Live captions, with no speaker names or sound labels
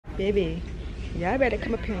Baby, y'all better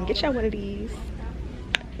come up here and get y'all one of these.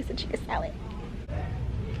 It's a chicken salad.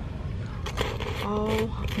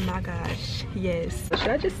 Oh my gosh, yes.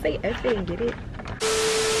 Should I just say F it and get it?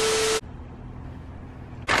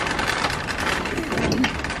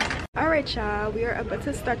 Alright y'all, we are about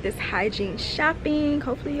to start this hygiene shopping.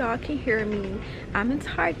 Hopefully y'all can hear me. I'm in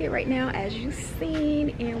Target right now, as you've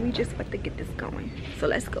seen, and we just about to get this going. So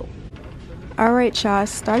let's go. Alright y'all,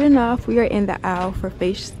 starting off, we are in the aisle for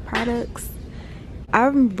face products.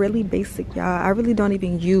 I'm really basic, y'all. I really don't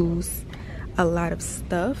even use a lot of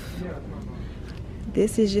stuff.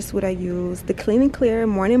 This is just what I use. The Clean and Clear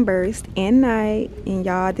Morning Burst and Night. And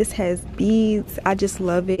y'all, this has beads. I just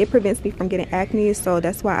love it. It prevents me from getting acne, so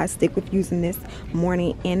that's why I stick with using this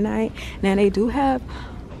morning and night. Now, they do have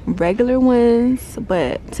regular ones,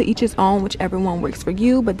 but to each his own, whichever one works for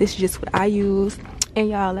you. But this is just what I use. And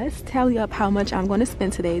y'all, let's tally up how much I'm going to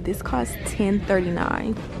spend today. This costs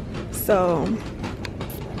 $10.39. So,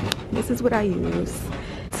 this is what I use.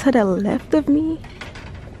 To the left of me,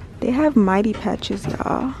 they have mighty patches,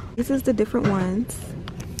 y'all. This is the different ones.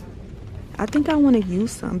 I think I want to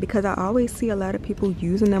use some because I always see a lot of people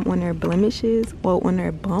using them on their blemishes or on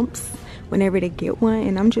their bumps whenever they get one,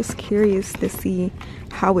 and I'm just curious to see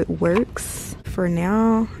how it works. For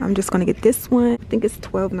now, I'm just gonna get this one. I think it's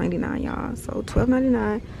 $12.99, y'all. So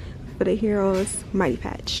 $12.99 for the Heroes Mighty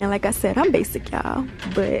Patch. And like I said, I'm basic, y'all,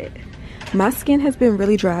 but my skin has been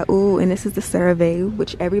really dry. Ooh, and this is the CeraVe,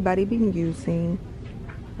 which everybody been using.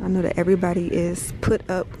 I know that everybody is put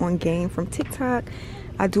up on game from TikTok.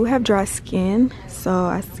 I do have dry skin, so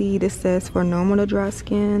I see this says for normal to dry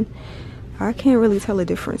skin. I can't really tell a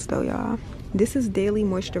difference though, y'all. This is daily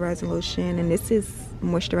moisturizing lotion, and this is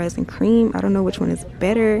moisturizing cream. I don't know which one is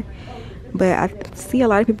better, but I see a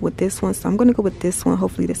lot of people with this one, so I'm gonna go with this one.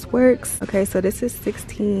 Hopefully this works. Okay, so this is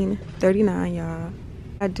 $16.39, y'all.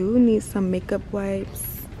 I do need some makeup wipes,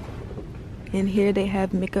 and here they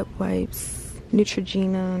have makeup wipes.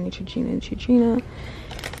 Neutrogena.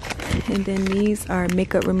 And then these are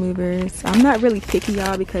makeup removers. I'm not really picky,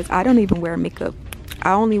 y'all, because I don't even wear makeup.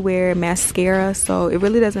 I only wear mascara, so it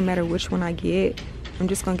really doesn't matter which one I get. I'm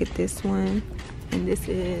just gonna get this one, and this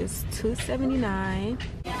is $2.79.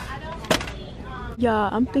 Y'all,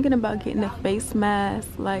 I'm thinking about getting a face mask.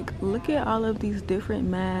 Like, look at all of these different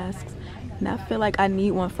masks, and I feel like I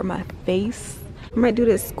need one for my face. I might do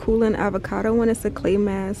this cooling avocado one. It's a clay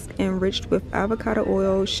mask enriched with avocado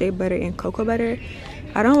oil, shea butter, and cocoa butter.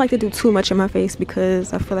 I don't like to do too much on my face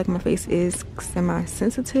because I feel like my face is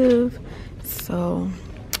semi-sensitive. So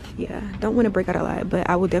yeah, don't want to break out a lot, but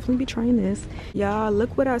I will definitely be trying this. Y'all,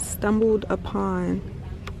 look what I stumbled upon.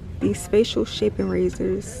 These facial shaping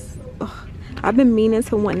razors. Ugh. I've been meaning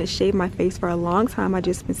to wanting to shave my face for a long time. I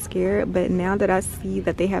just been scared, but now that I see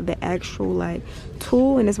that they have the actual like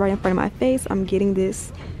tool and it's right in front of my face, I'm getting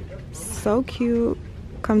this. So cute.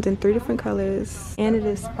 Comes in 3 different colors, and it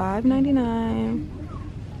is $5.99,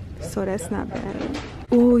 so that's not bad.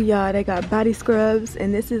 Oh y'all, they got body scrubs,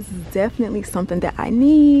 and this is definitely something that I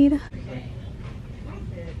need.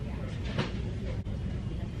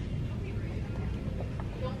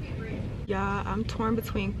 Y'all, I'm torn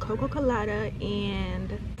between Cocoa Colada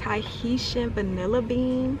and Tahitian Vanilla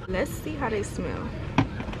Bean. Let's see how they smell.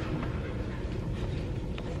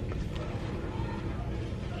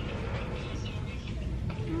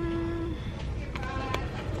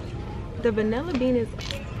 The vanilla bean is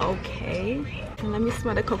okay. And let me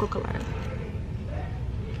smell the Cocoa Colada.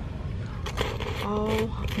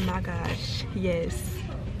 Oh my gosh, yes.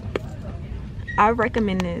 I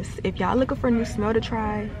recommend this. If y'all looking for a new smell to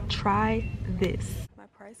try this. My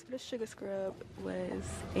price for the sugar scrub was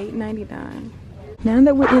 $8.99. Now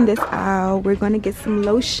that we're in this aisle, we're gonna get some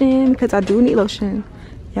lotion because I do need lotion.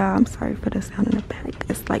 Y'all, I'm sorry for the sound in the back.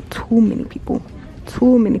 It's like too many people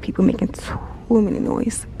making too many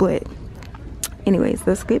noise. But anyways,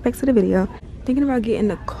 let's get back to the video. Thinking about getting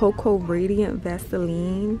the Cocoa Radiant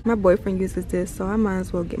Vaseline. My boyfriend uses this, so I might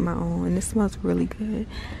as well get my own, and this smells really good.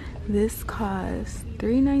 This costs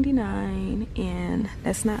 $3.99, and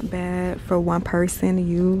that's not bad for one person to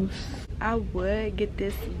use. I would get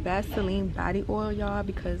this Vaseline body oil, y'all,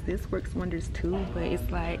 because this works wonders too, but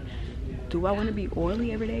it's like, do I want to be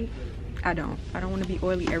oily every day? I don't want to be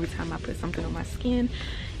oily every time I put something on my skin,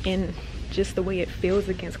 and just the way it feels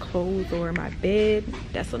against clothes or my bed,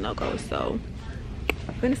 that's a no-go. So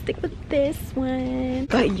I'm gonna stick with this one.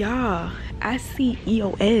 But y'all, I see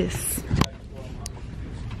EOS.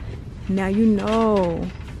 Now you know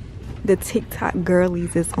the TikTok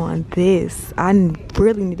girlies is on this. I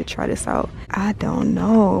really need to try this out. I don't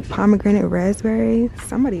know, pomegranate raspberry.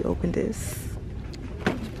 Somebody opened this,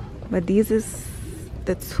 but these is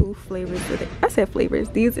the two flavors that I said flavors.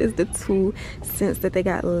 These is the two scents that they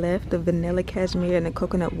got left, the vanilla cashmere and the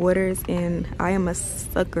coconut waters, and I am a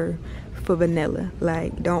sucker for vanilla.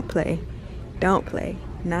 Like, don't play. Don't play.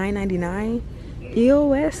 $9.99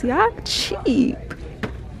 EOS. Y'all cheap.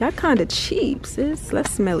 Y'all kind of cheap, sis.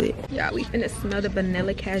 Let's smell it. Yeah, we finna smell the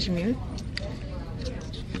vanilla cashmere.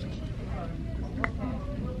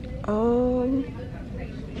 Oh,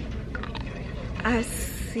 I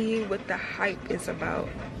see what the hype is about.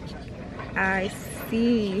 I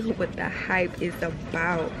see what the hype is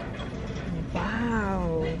about.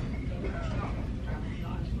 Wow.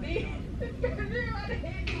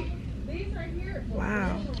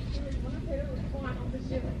 Wow.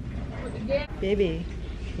 Baby,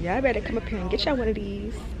 y'all better come up here and get y'all one of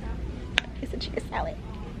these. It's a chicken salad.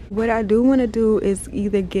 What I do want to do is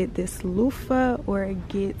either get this loofah or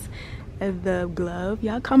get the glove.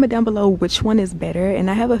 Y'all comment down below which one is better,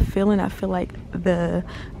 and I have a feeling I feel like the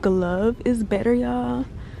glove is better, y'all.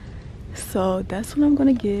 So that's what I'm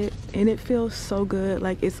gonna get, and it feels so good.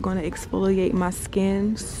 Like, it's gonna exfoliate my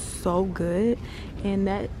skin so good, and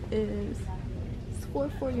that is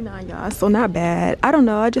 $4.49, y'all, so not bad. I don't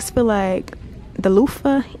know, I just feel like the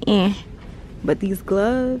loofah, but these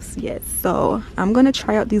gloves, yes. So I'm gonna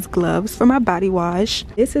try out these gloves for my body wash.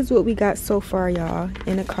 This is what we got so far, y'all,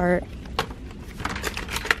 in the cart.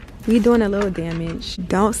 We doing a little damage.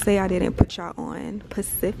 Don't say I didn't put y'all on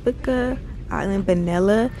Pacifica Island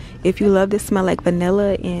Vanilla. If you love to smell like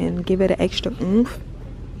vanilla and give it an extra oomph,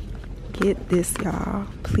 get this, y'all.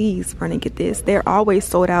 Please run and get this. They're always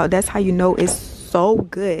sold out. That's how you know it's so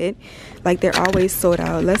good. Like, they're always sold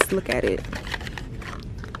out. Let's look at it,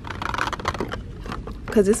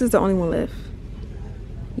 because this is the only one left.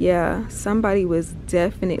 Yeah, somebody was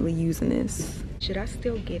definitely using this. Should I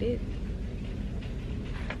still get it?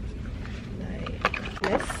 Like,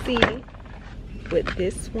 let's see what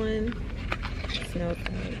this one smells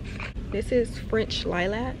like. This is French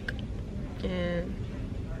lilac, and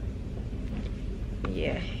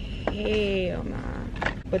yeah, hell nah.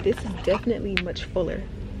 But this is definitely much fuller.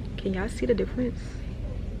 Can y'all see the difference?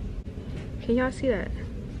 Can y'all see that?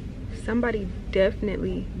 Somebody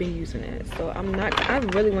definitely been using it. So I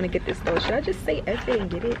really want to get this though. Should I just say F it and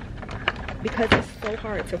get it? Because it's so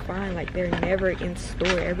hard to find. Like, they're never in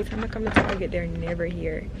store. Every time I come to Target, they're never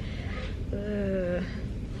here.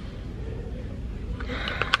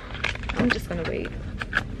 I'm just gonna wait.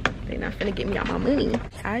 They're not finna get me all my money.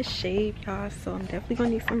 I shave, y'all, so I'm definitely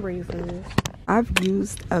gonna need some razors. I've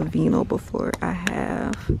used Aveeno before.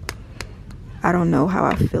 I don't know how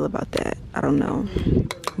I feel about that. I don't know.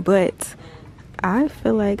 But I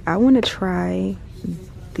feel like I want to try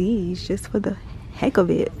these just for the heck of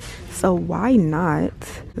it. So why not?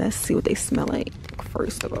 Let's see what they smell like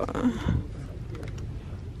first of all.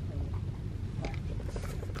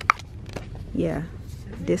 Yeah,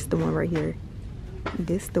 this the one right here.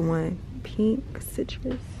 This the one. Pink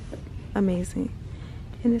citrus. Amazing.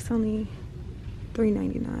 And it's only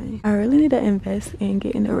 $3.99. I really need to invest in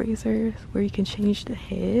getting the razors where you can change the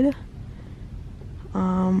head.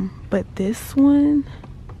 But this one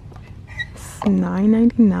is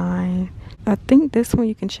 $9.99. I think this one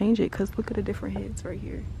you can change it, because look at the different heads right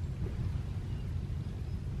here.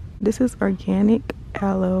 This is organic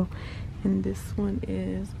aloe, and this one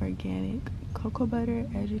is organic cocoa butter.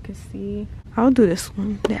 As you can see, I'll do this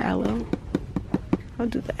one, the aloe. I'll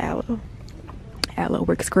do the aloe. Aloe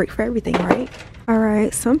works great for everything, right? All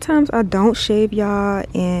right, sometimes I don't shave, y'all,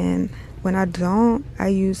 and when I don't, I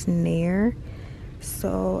use Nair.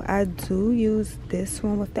 So I do use this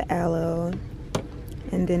one with the aloe,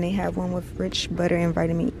 and then they have one with rich butter and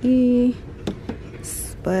vitamin E,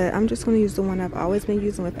 but I'm just going to use the one I've always been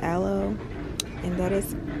using with aloe, and that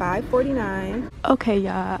is $5.49. Okay,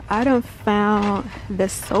 y'all, I done found the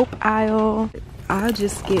soap aisle. I'll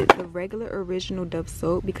just get the regular original Dove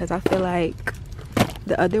soap, because I feel like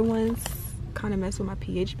the other ones kind of mess with my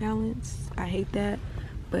pH balance. I hate that,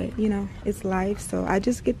 but you know, it's life. So I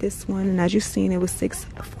just get this one, and as you've seen, it was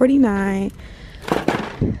 $6.49.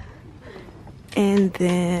 And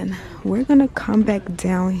then we're gonna come back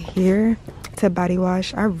down here to body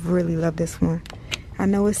wash. I really love this one. I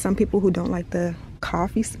know it's some people who don't like the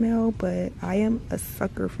coffee smell, but I am a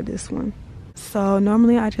sucker for this one. So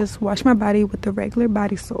normally I just wash my body with the regular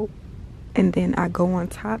body soap, and then I go on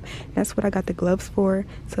top. That's what I got the gloves for,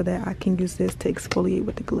 so that I can use this to exfoliate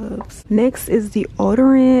with the gloves. Next is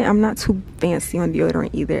deodorant. I'm not too fancy on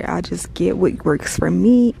deodorant either. I just get what works for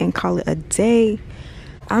me and call it a day.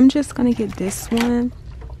 I'm just gonna get this one,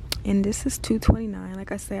 and this is $2.29.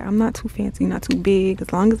 Like I said, I'm not too fancy, not too big,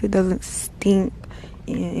 as long as it doesn't stink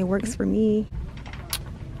and it works for me.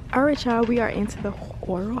 All right, y'all, we are into the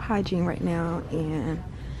oral hygiene right now, and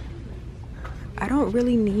I don't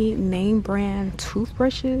really need name brand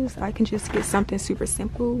toothbrushes. I can just get something super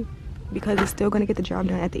simple because it's still going to get the job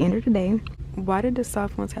done at the end of the day. Why did the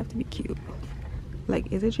soft ones have to be cute?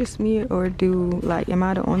 Like, is it just me, or am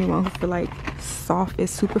I the only one who feel like soft is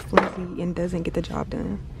super flimsy and doesn't get the job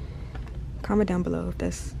done? Comment down below if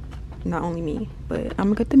that's not only me. But I'm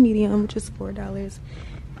gonna get the medium, which is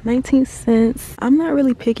 $4.19. I'm not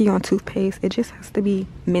really picky on toothpaste. It just has to be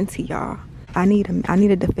minty, y'all. I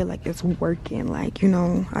needed to feel like it's working, like, you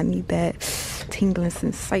know, I need that tingling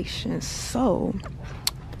sensation. So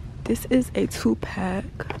this is a 2-pack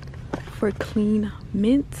for clean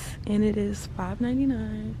mint, and it is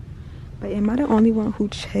 $5.99. But am I the only one who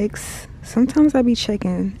checks? Sometimes I be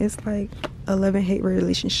checking. It's like a love-and-hate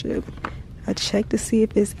relationship. I check to see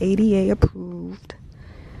if it's ADA approved.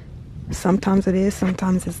 Sometimes it is,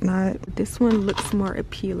 sometimes it's not. This one looks more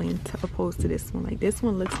appealing to opposed to this one. Like, this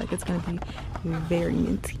one looks like it's gonna be very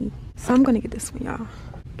minty, so I'm gonna get this one, y'all.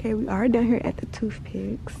 Okay, we are down here at the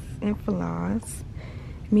toothpicks and floss.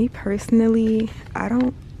 Me personally, I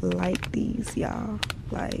don't like these, y'all.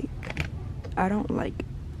 Like, I don't like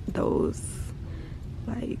those.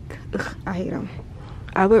 Like, ugh, I hate them.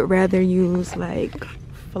 I would rather use like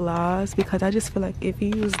floss, because I just feel like if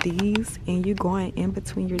you use these and you're going in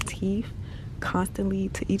between your teeth constantly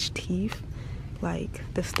to each teeth, like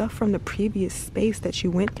the stuff from the previous space that you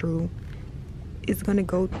went through is gonna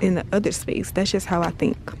go in the other space. That's just how I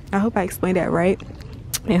think. I hope I explained that right,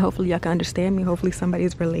 and hopefully y'all can understand me. Hopefully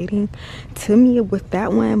somebody's relating to me with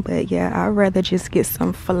that one. But yeah, I'd rather just get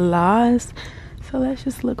some floss. So let's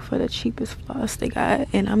just look for the cheapest floss they got,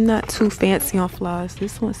 and I'm not too fancy on floss.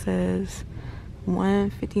 This one says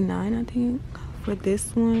 $1.59, I think, for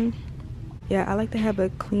this one. Yeah, I like to have a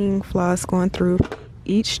clean floss going through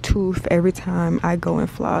each tooth every time I go and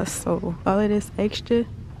floss. So all of this extra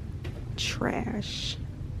trash,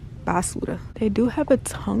 basura. They do have a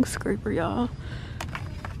tongue scraper, y'all,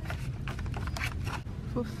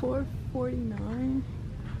 for $4.49.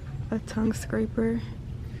 A tongue scraper.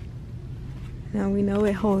 Now we know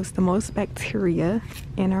it holds the most bacteria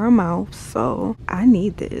in our mouth, so I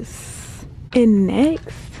need this. And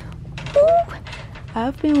next, ooh,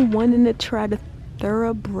 I've been wanting to try the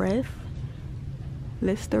TheraBreath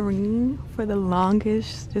Listerine for the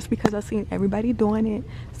longest, just because I've seen everybody doing it.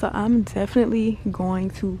 So I'm definitely going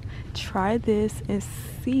to try this and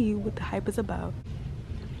see what the hype is about.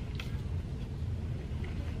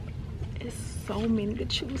 It's so many to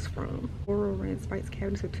choose from. Oral rinse fights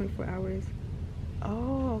cavities for 24 hours.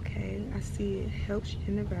 Oh, okay, I see. It helps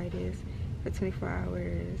gingivitis for 24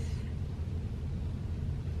 hours.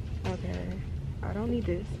 Okay, I don't need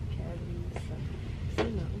this cavities, so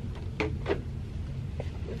no.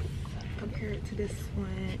 Let's compare it to this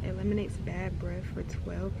one. Eliminates bad breath for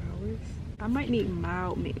 12 hours. I might need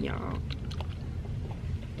mild mint, y'all.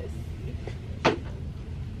 Let's see.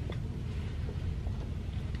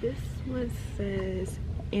 This one says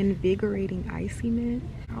invigorating icy mint.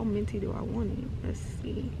 How minty do I want it? Let's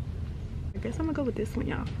see. I guess I'm gonna go with this one,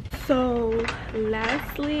 y'all. So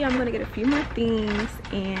lastly, I'm gonna get a few more things,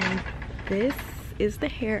 and this is the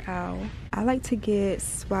hair owl. I like to get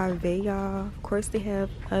Suave, y'all. Of course they have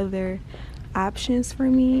other options for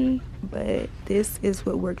me, but this is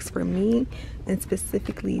what works for me, and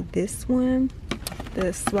specifically this one,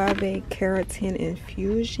 the Suave Keratin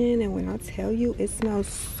Infusion. And when I tell you, it smells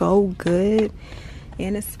so good,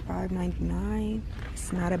 and it's $5.99.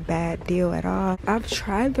 It's not a bad deal at all. I've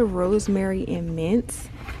tried the rosemary and mint.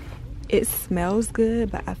 It smells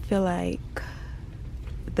good, but I feel like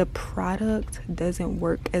the product doesn't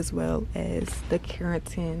work as well as the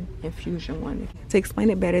Keratin Infusion one. To explain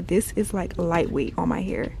it better, this is like lightweight on my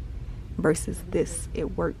hair versus this.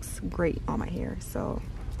 It works great on my hair. So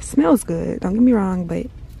it smells good, don't get me wrong, but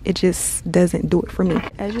it just doesn't do it for me.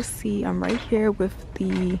 As you see, I'm right here with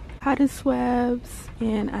the cotton swabs,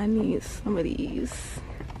 and I need some of these.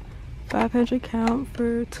 500 count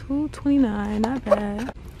for $2.29, not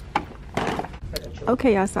bad.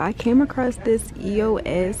 Okay, y'all, so I came across this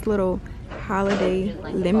EOS little holiday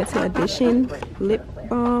limited edition lip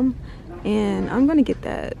balm, and I'm gonna get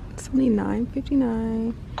that. It's only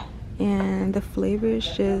 $9.59, and the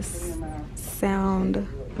flavors just sound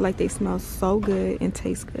like they smell so good and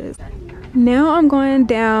taste good. Now I'm going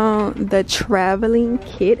down the traveling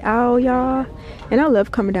kit aisle, y'all, and I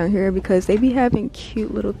love coming down here because they be having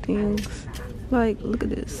cute little things. Like, look at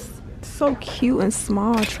this, so cute and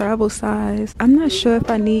small, travel size. I'm not sure if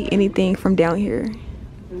I need anything from down here.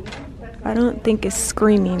 I don't think it's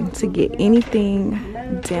screaming to get anything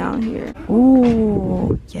down here.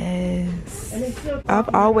 Ooh, yes.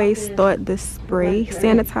 I've always thought the spray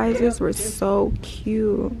sanitizers were so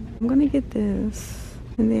cute. I'm gonna get this,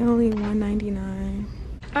 and they're only $1.99.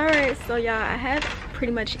 All right, so y'all, I have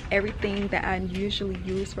pretty much everything that I usually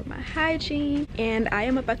use for my hygiene, and I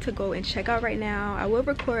am about to go and check out right now. I will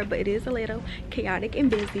record, but it is a little chaotic and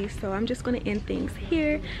busy, so I'm just going to end things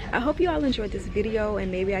here. I hope you all enjoyed this video, and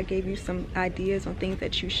maybe I gave you some ideas on things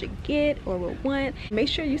that you should get or will want. Make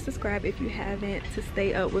sure you subscribe if you haven't to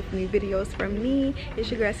stay up with new videos from me. It's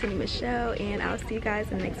your girl Cindy Michelle, and I'll see you guys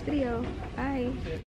in the next video. Bye.